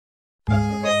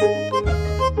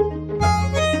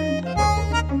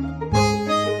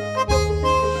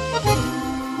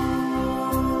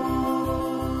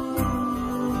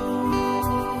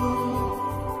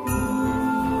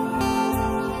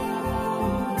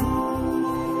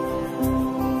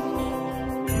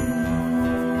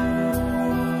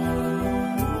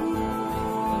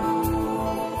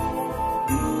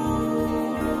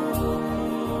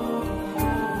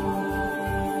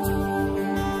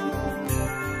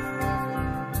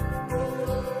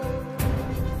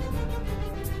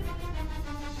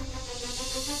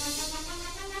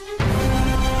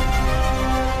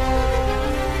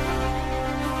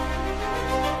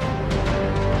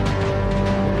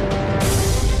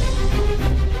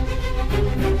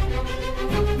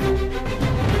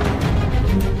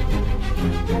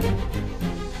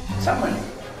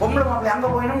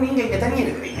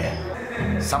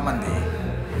சம்பந்தி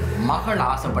மகள்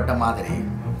ஆசைப்பட்ட மாதிரி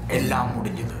எல்லாம்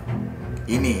முடிஞ்சது.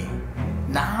 இனி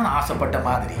நான் ஆசைப்பட்ட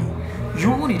மாதிரி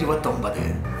ஜூன் 29.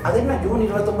 அது என்ன ஜூன்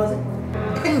 29?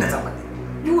 என்ன சம்பந்தி,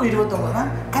 ஜூன் 29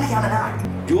 தான் கல்யாண நாள்.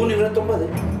 ஜூன் 29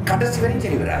 கடைசி வரையும்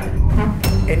சரி வராது.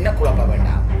 என்ன குழப்ப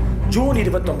வேண்டாம், ஜூன்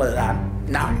 29 தான்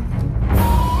நாள்.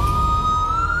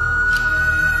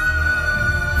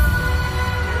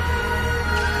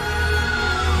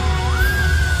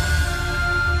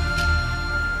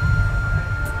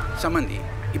 சம்பந்தி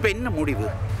இப்போ என்ன முடிவு?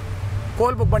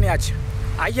 கோல் புக் பண்ணியாச்சு,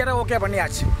 ஐயரை ஓகே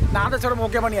பண்ணியாச்சு, நாதஸ்வரம்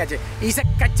ஓகே பண்ணியாச்சு, இசை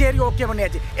கச்சேரி ஓகே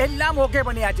பண்ணியாச்சு, எல்லாம் ஓகே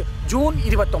பண்ணியாச்சு. ஜூன்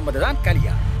 29 தான்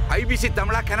கல்யாணம். IBC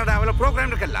தமிழா கனடாவில்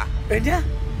ப்ரோக்ராம் இருக்குல்ல? என்ன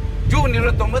ஜூன்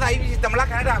 29 IBC தமிழா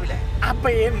கனடாவில்?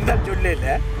 அப்ப ஏன்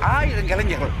சொல்லல? 1000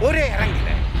 கலைஞர்கள் ஒரே இறங்கில.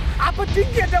 அப்ப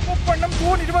டிக்கெட்டை புக் பண்ணோம்,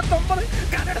 ஜூன்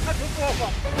 29 கனடாவுக்கு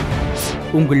போவோம்.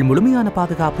 உங்கள் முழுமையான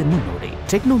பாதுகாப்பின் முன்னோடி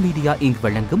டெக்னோ மீடியா இங்க்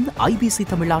வழங்கும் IBC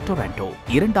Tamizha Toronto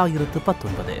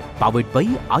 2019 powered by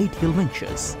Ideal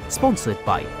Ventures, sponsored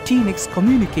by Teenix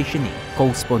Communication Inc.,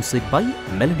 co-sponsored by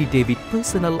Melody David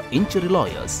Personal Injury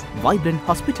Lawyers, Vibrant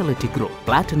Hospitality Group,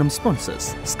 Platinum sponsors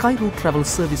Skyroot Travel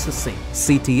Services Inc.,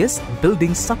 CTS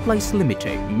Building Supplies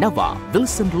Limited, Nava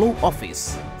Wilson Law Office,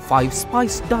 5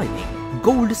 Spice Dining,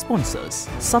 Gold sponsors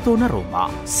Southern Aroma,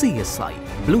 CSI,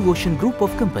 Blue Ocean Group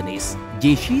of Companies,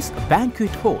 Yeshi's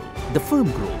Banquet Hall, The Firm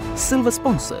Group, Silver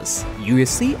sponsors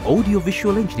USC Audio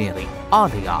Visual Engineering,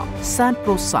 Aria,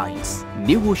 Sandpro Science,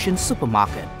 New Ocean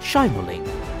Supermarket, Shimolink,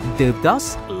 Devdas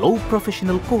Law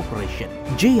Professional Corporation,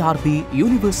 JRB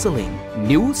Universal Inc.,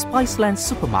 New Spiceland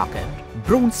Supermarket,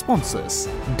 Brown sponsors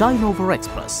Dinover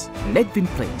Express, Nedvin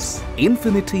Place,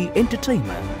 Infinity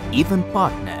Entertainment, Event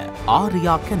Partner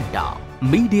Aria Canada,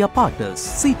 Media Partners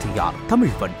CTR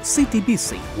Tamilvan,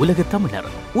 CTBC, உலக தமிழர்,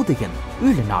 உதயன்,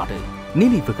 ஈழநாடு,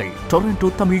 நினைவுகள்,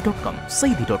 torontotamil.com,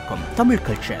 செய்தி.com, Tamil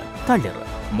culture, தளிர்,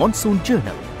 monsoon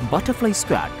Journal, butterfly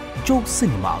squad, joke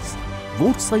cinemas,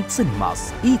 வோர்ட்சைட் cinemas,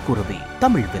 ஈ குருவி,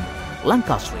 தமிழ்வின்,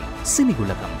 Lankasri, cine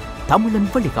உலகம், தமிழன்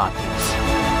வழிகாட்டி.